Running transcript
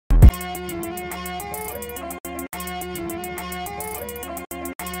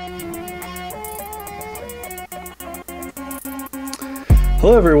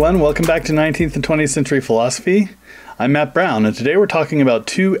Hello everyone, welcome back to 19th and 20th century philosophy. I'm Matt Brown, and today we're talking about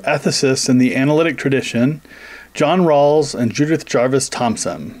two ethicists in the analytic tradition, John Rawls and Judith Jarvis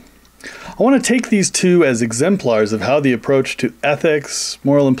Thomson. I want to take these two as exemplars of how the approach to ethics,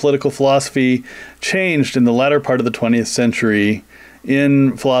 moral and political philosophy changed in the latter part of the 20th century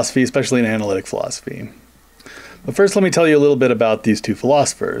in philosophy, especially in analytic philosophy. But first, let me tell you a little bit about these two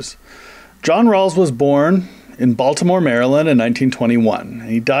philosophers. John Rawls was born in Baltimore, Maryland in 1921.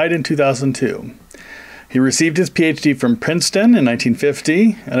 He died in 2002. He received his PhD from Princeton in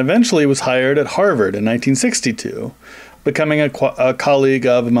 1950 and eventually was hired at Harvard in 1962, becoming a colleague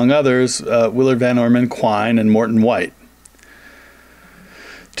of, among others, Willard Van Orman Quine and Morton White.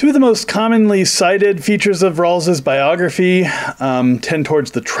 Two of the most commonly cited features of Rawls's biography tend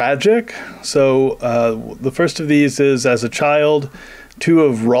towards the tragic. So the first of these is, as a child, two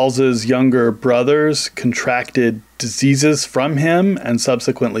of Rawls's younger brothers contracted diseases from him and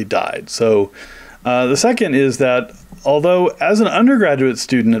subsequently died. So the second is that although as an undergraduate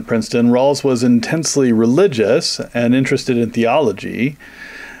student at Princeton, Rawls was intensely religious and interested in theology,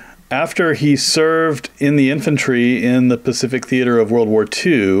 after he served in the infantry in the Pacific theater of World War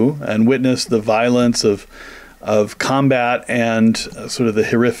II and witnessed the violence of combat and sort of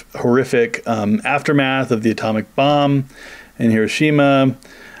the horrific aftermath of the atomic bomb in Hiroshima,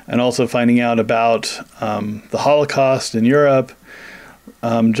 and also finding out about the Holocaust in Europe,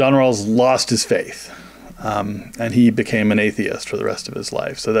 John Rawls lost his faith, and he became an atheist for the rest of his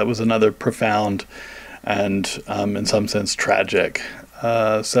life. So that was another profound and, in some sense, tragic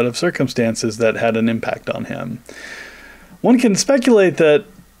set of circumstances that had an impact on him. One can speculate that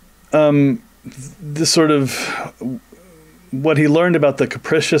this sort of what he learned about the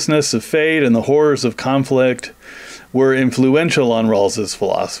capriciousness of fate and the horrors of conflict were influential on Rawls's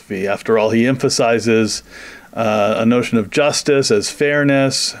philosophy. After all, he emphasizes a notion of justice as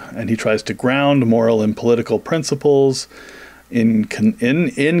fairness, and he tries to ground moral and political principles in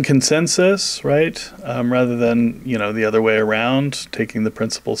consensus, right? Rather than, the other way around, taking the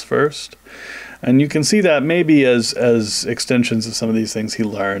principles first. And you can see that maybe as extensions of some of these things he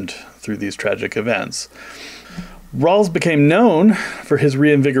learned through these tragic events. Rawls became known for his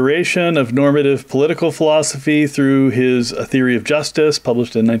reinvigoration of normative political philosophy through his A Theory of Justice,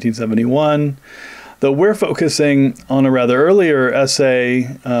 published in 1971. Though we're focusing on a rather earlier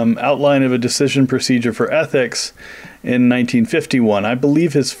essay, Outline of a Decision Procedure for Ethics, in 1951, I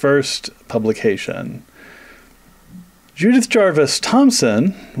believe his first publication. Judith Jarvis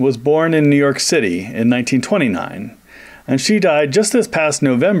Thomson was born in New York City in 1929, and she died just this past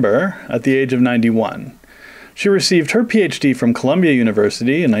November at the age of 91. She received her PhD from Columbia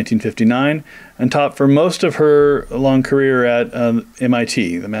University in 1959 and taught for most of her long career at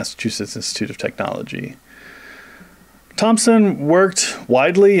MIT, the Massachusetts Institute of Technology. Thomson worked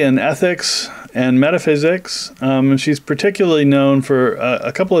widely in ethics and metaphysics. She's particularly known for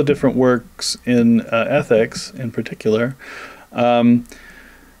a couple of different works in ethics in particular.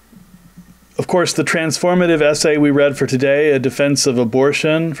 Of course, the transformative essay we read for today, A Defense of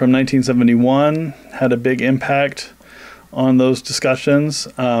Abortion from 1971, had a big impact on those discussions.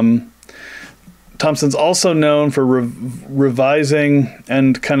 Thomson's also known for revising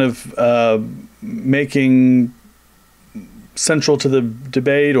and kind of making central to the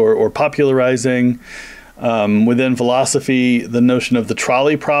debate or popularizing within philosophy the notion of the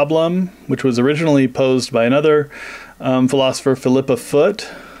trolley problem, which was originally posed by another philosopher, Philippa Foot.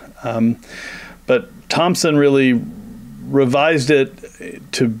 But Thomson really revised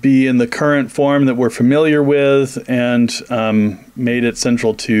it to be in the current form that we're familiar with and made it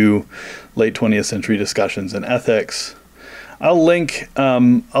central to late 20th century discussions in ethics. I'll link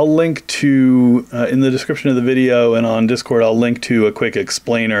to, in the description of the video and on Discord, I'll link to a quick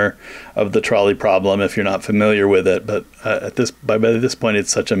explainer of the trolley problem if you're not familiar with it. But by this point,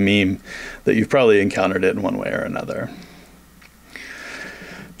 it's such a meme that you've probably encountered it in one way or another.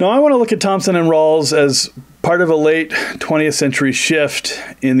 Now, I want to look at Thomson and Rawls as part of a late 20th century shift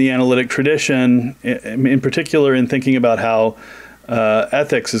in the analytic tradition, in particular in thinking about how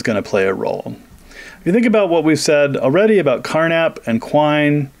ethics is going to play a role. If you think about what we've said already about Carnap and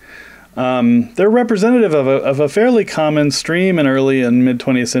Quine, they're representative of a fairly common stream in early and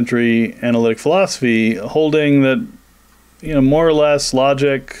mid-20th century analytic philosophy, holding that, more or less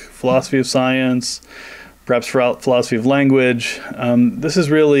logic, philosophy of science, perhaps philosophy of language, this is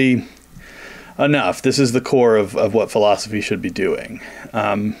really enough. This is the core of what philosophy should be doing.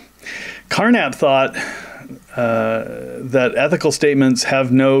 Carnap thought that ethical statements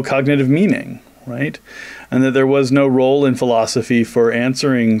have no cognitive meaning, right? And that there was no role in philosophy for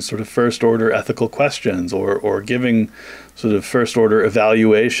answering sort of first-order ethical questions or giving sort of first order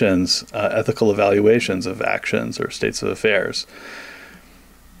evaluations, ethical evaluations of actions or states of affairs.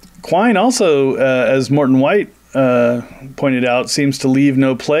 Quine also, as Morton White pointed out, seems to leave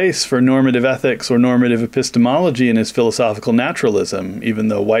no place for normative ethics or normative epistemology in his philosophical naturalism, even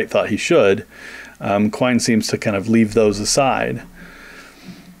though White thought he should. Quine seems to kind of leave those aside.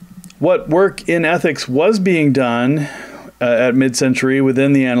 What work in ethics was being done at mid-century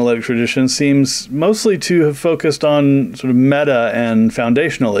within the analytic tradition seems mostly to have focused on sort of meta and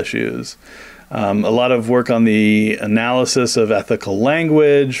foundational issues. A lot of work on the analysis of ethical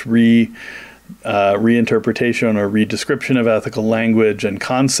language, reinterpretation or redescription of ethical language and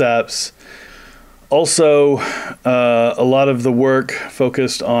concepts. Also, a lot of the work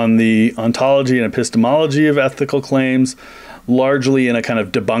focused on the ontology and epistemology of ethical claims, largely in a kind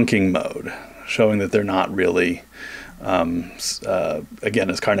of debunking mode, showing that they're not really, again,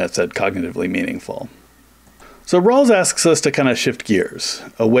 as Carnett said, cognitively meaningful. So Rawls asks us to kind of shift gears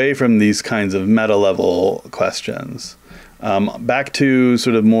away from these kinds of meta-level questions, back to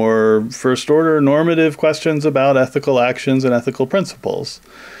sort of more first-order normative questions about ethical actions and ethical principles.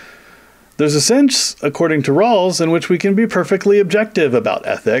 There's a sense, according to Rawls, in which we can be perfectly objective about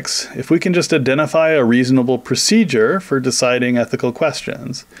ethics if we can just identify a reasonable procedure for deciding ethical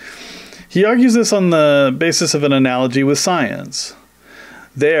questions. He argues this on the basis of an analogy with science.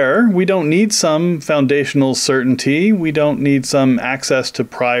 There, we don't need some foundational certainty. We don't need some access to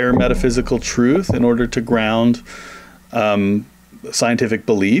prior metaphysical truth in order to ground scientific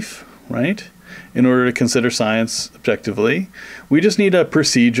belief, right? In order to consider science objectively. We just need a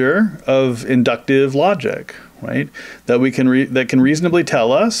procedure of inductive logic, right? That we can that can reasonably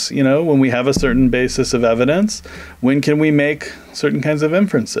tell us, when we have a certain basis of evidence, when can we make certain kinds of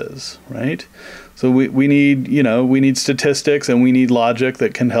inferences, right? So we need statistics and we need logic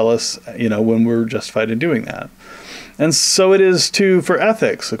that can tell us, when we're justified in doing that. And so it is too for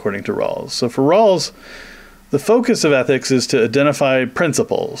ethics, according to Rawls. So for Rawls, the focus of ethics is to identify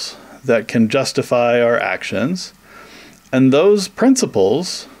principles that can justify our actions. And those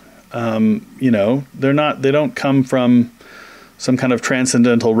principles, they don't come from some kind of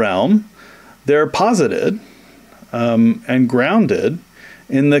transcendental realm. They're posited and grounded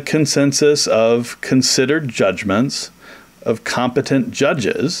in the consensus of considered judgments of competent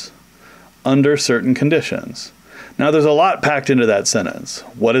judges under certain conditions. Now, there's a lot packed into that sentence.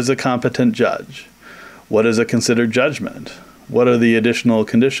 What is a competent judge? What is a considered judgment? What are the additional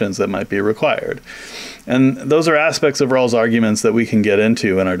conditions that might be required? And those are aspects of Rawls' arguments that we can get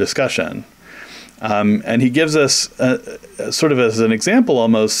into in our discussion. And he gives us, sort of as an example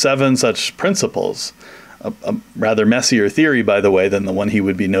almost, 7 such principles. A rather messier theory, by the way, than the one he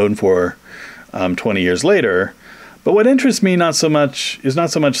would be known for 20 years later. But what interests me is not so much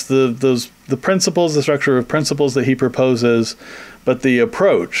the principles, the structure of principles that he proposes, but the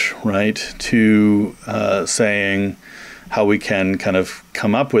approach, right, to saying how we can kind of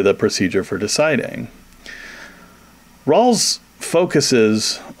come up with a procedure for deciding. Rawls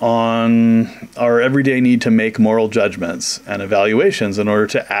focuses on our everyday need to make moral judgments and evaluations in order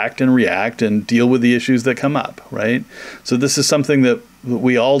to act and react and deal with the issues that come up, right? So this is something that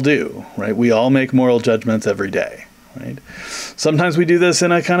we all do, right? We all make moral judgments every day, right? Sometimes we do this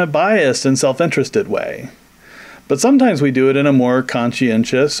in a kind of biased and self-interested way, but sometimes we do it in a more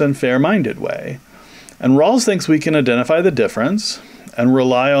conscientious and fair-minded way. And Rawls thinks we can identify the difference and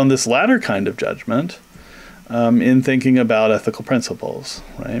rely on this latter kind of judgment in thinking about ethical principles,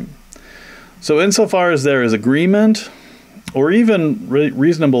 right? So insofar as there is agreement or even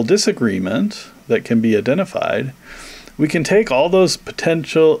reasonable disagreement that can be identified, we can take all those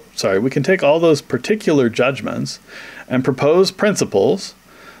particular judgments and propose principles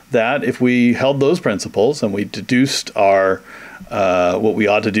that, if we held those principles and we deduced our what we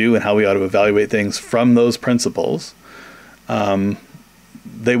ought to do and how we ought to evaluate things from those principles,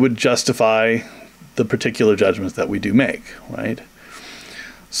 they would justify the particular judgments that we do make, right?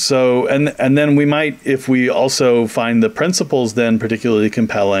 So, and then we might, if we also find the principles then particularly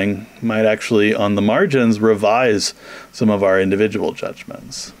compelling, might actually on the margins revise some of our individual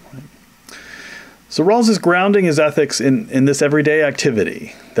judgments. Right? So Rawls is grounding his ethics in this everyday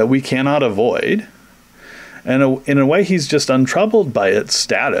activity that we cannot avoid. And in a way, he's just untroubled by its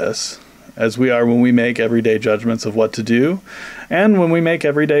status, as we are when we make everyday judgments of what to do, and when we make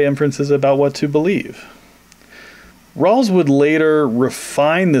everyday inferences about what to believe. Rawls would later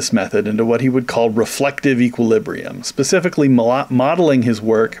refine this method into what he would call reflective equilibrium, specifically modeling his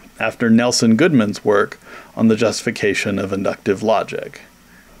work after Nelson Goodman's work on the justification of inductive logic.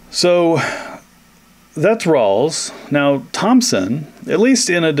 So that's Rawls. Now, Thomson, at least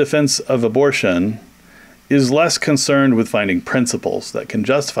in A Defense of Abortion, is less concerned with finding principles that can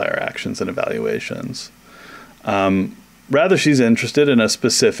justify our actions and evaluations. Rather, she's interested in a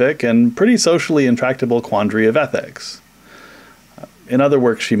specific and pretty socially intractable quandary of ethics. In other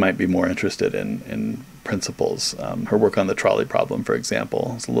works, she might be more interested in principles. Her work on the trolley problem, for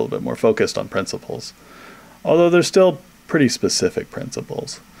example, is a little bit more focused on principles, although there's still pretty specific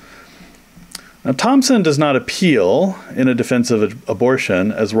principles. Now, Thomson does not appeal in a defense of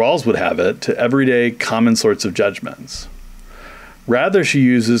abortion, as Rawls would have it, to everyday common sorts of judgments. Rather, she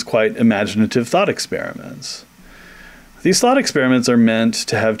uses quite imaginative thought experiments. These thought experiments are meant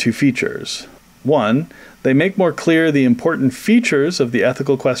to have two features. One, they make more clear the important features of the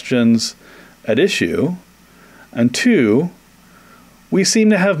ethical questions at issue. And two, we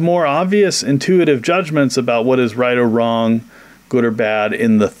seem to have more obvious intuitive judgments about what is right or wrong, good or bad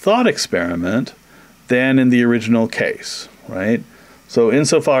in the thought experiment than in the original case, right? So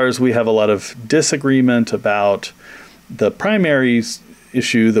insofar as we have a lot of disagreement about the primary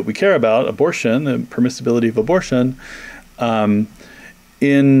issue that we care about, abortion, the permissibility of abortion,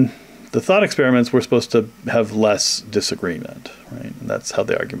 in the thought experiments, we're supposed to have less disagreement, right? And that's how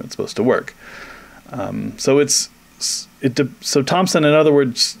the argument's supposed to work. So Thomson, in other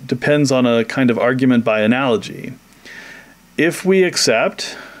words, depends on a kind of argument by analogy. If we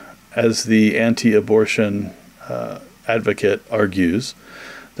accept, as the anti-abortion advocate argues,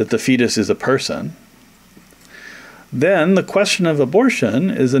 that the fetus is a person, then the question of abortion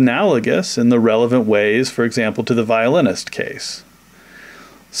is analogous in the relevant ways, for example, to the violinist case.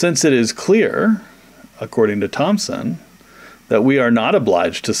 Since it is clear, according to Thomson, that we are not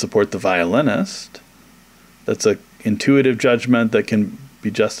obliged to support the violinist, that's an intuitive judgment that can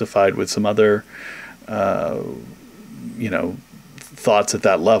be justified with some other thoughts at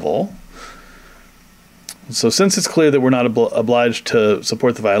that level. So since it's clear that we're not obliged to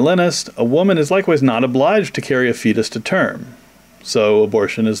support the violinist, a woman is likewise not obliged to carry a fetus to term. So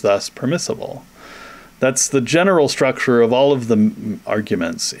abortion is thus permissible. That's the general structure of all of the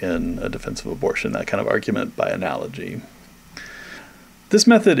arguments in a defense of abortion, that kind of argument by analogy. This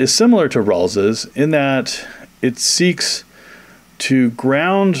method is similar to Rawls's in that it seeks to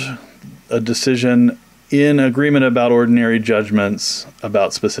ground a decision in agreement about ordinary judgments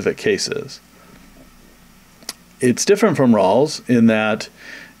about specific cases. It's different from Rawls in that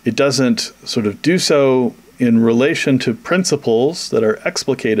it doesn't sort of do so in relation to principles that are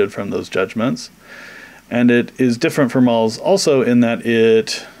explicated from those judgments. And it is different from Rawls also in that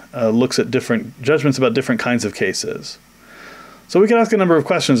it looks at different judgments about different kinds of cases. So we can ask a number of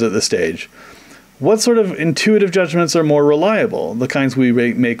questions at this stage. What sort of intuitive judgments are more reliable? The kinds we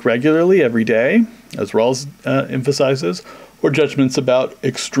make regularly every day, as Rawls emphasizes, or judgments about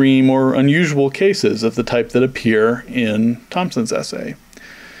extreme or unusual cases of the type that appear in Thomson's essay.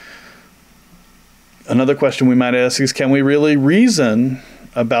 Another question we might ask is, can we really reason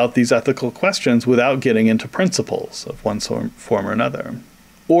about these ethical questions without getting into principles of one form or another?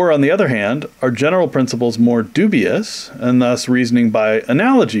 Or, on the other hand, are general principles more dubious, and thus reasoning by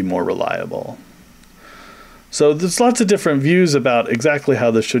analogy more reliable? So there's lots of different views about exactly how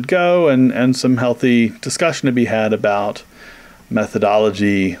this should go, and some healthy discussion to be had about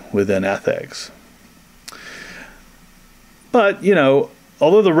methodology within ethics. But,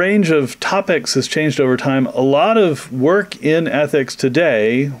 although the range of topics has changed over time, a lot of work in ethics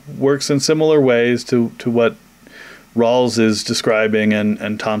today works in similar ways to what Rawls is describing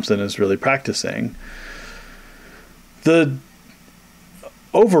and Thomson is really practicing.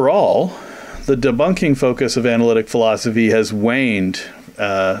 Overall, the debunking focus of analytic philosophy has waned,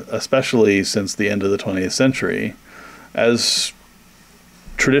 especially since the end of the 20th century, as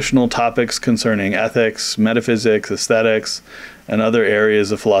traditional topics concerning ethics, metaphysics, aesthetics, and other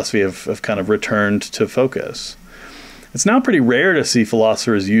areas of philosophy have kind of returned to focus. It's now pretty rare to see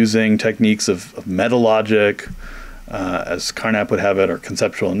philosophers using techniques of metalogic, as Carnap would have it, or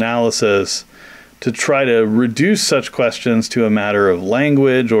conceptual analysis, to try to reduce such questions to a matter of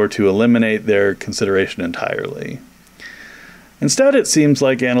language or to eliminate their consideration entirely. Instead, it seems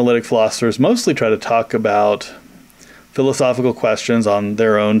like analytic philosophers mostly try to talk about philosophical questions on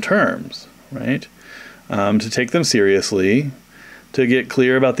their own terms, right? To take them seriously, to get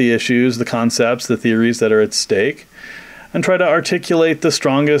clear about the issues, the concepts, the theories that are at stake, and try to articulate the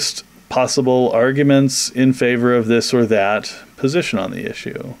strongest possible arguments in favor of this or that position on the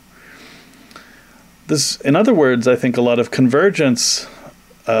issue. In other words, I think a lot of convergence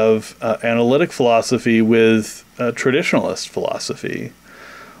of analytic philosophy with traditionalist philosophy.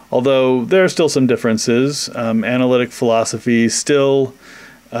 Although there are still some differences, analytic philosophy still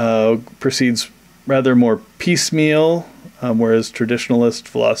proceeds rather more piecemeal, whereas traditionalist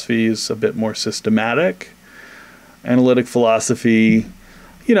philosophy is a bit more systematic. analytic philosophy,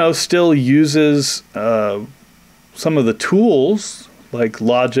 still uses some of the tools like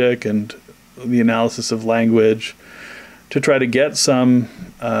logic and the analysis of language to try to get some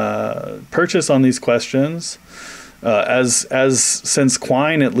purchase on these questions. As since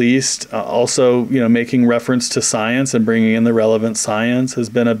Quine at least, also making reference to science and bringing in the relevant science has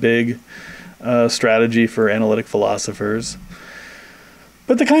been a big strategy for analytic philosophers.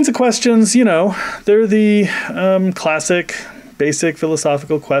 But the kinds of questions, they're the classic, basic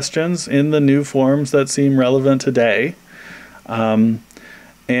philosophical questions in the new forms that seem relevant today, and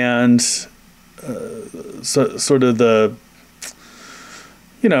sort of the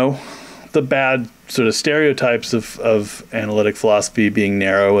the bad sort of stereotypes of analytic philosophy being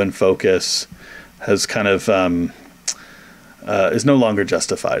narrow and focus has kind of is no longer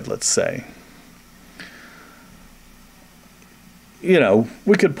justified, let's say.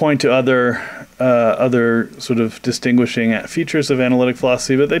 We could point to other sort of distinguishing features of analytic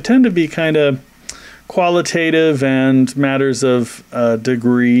philosophy, but they tend to be kind of qualitative and matters of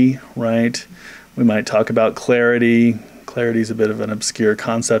degree, right? We might talk about clarity. Clarity is a bit of an obscure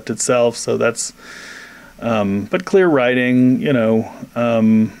concept itself, so that's, but clear writing,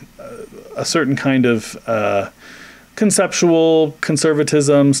 a certain kind of conceptual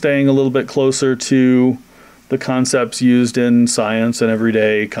conservatism, staying a little bit closer to the concepts used in science and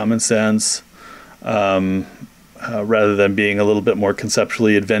everyday common sense, rather than being a little bit more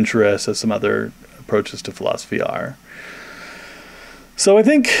conceptually adventurous, as some other approaches to philosophy are. So I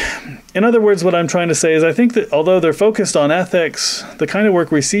think, in other words, what I'm trying to say is I think that although they're focused on ethics, the kind of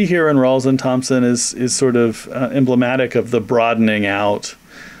work we see here in Rawls and Thomson is sort of emblematic of the broadening out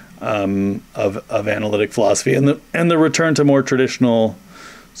of analytic philosophy and the return to more traditional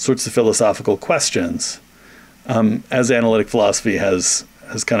sorts of philosophical questions, as analytic philosophy has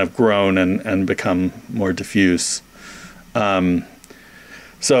kind of grown and become more diffuse.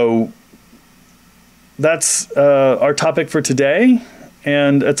 So that's our topic for today.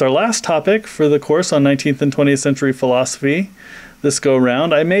 And it's our last topic for the course on 19th and 20th century philosophy this go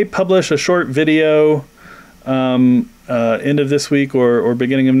round. I may publish a short video end of this week or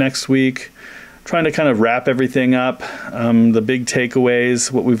beginning of next week, trying to kind of wrap everything up, the big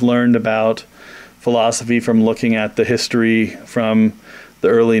takeaways, what we've learned about philosophy from looking at the history from the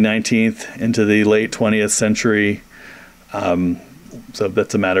early 19th into the late 20th century. So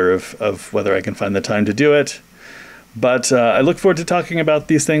that's a matter of whether I can find the time to do it. But I look forward to talking about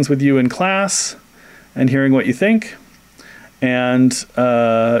these things with you in class and hearing what you think. And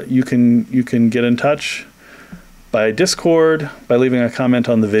you can get in touch by Discord, by leaving a comment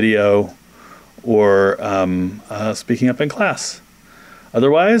on the video, or speaking up in class.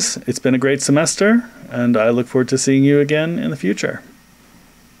 Otherwise, it's been a great semester, and I look forward to seeing you again in the future.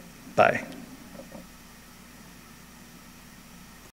 Bye.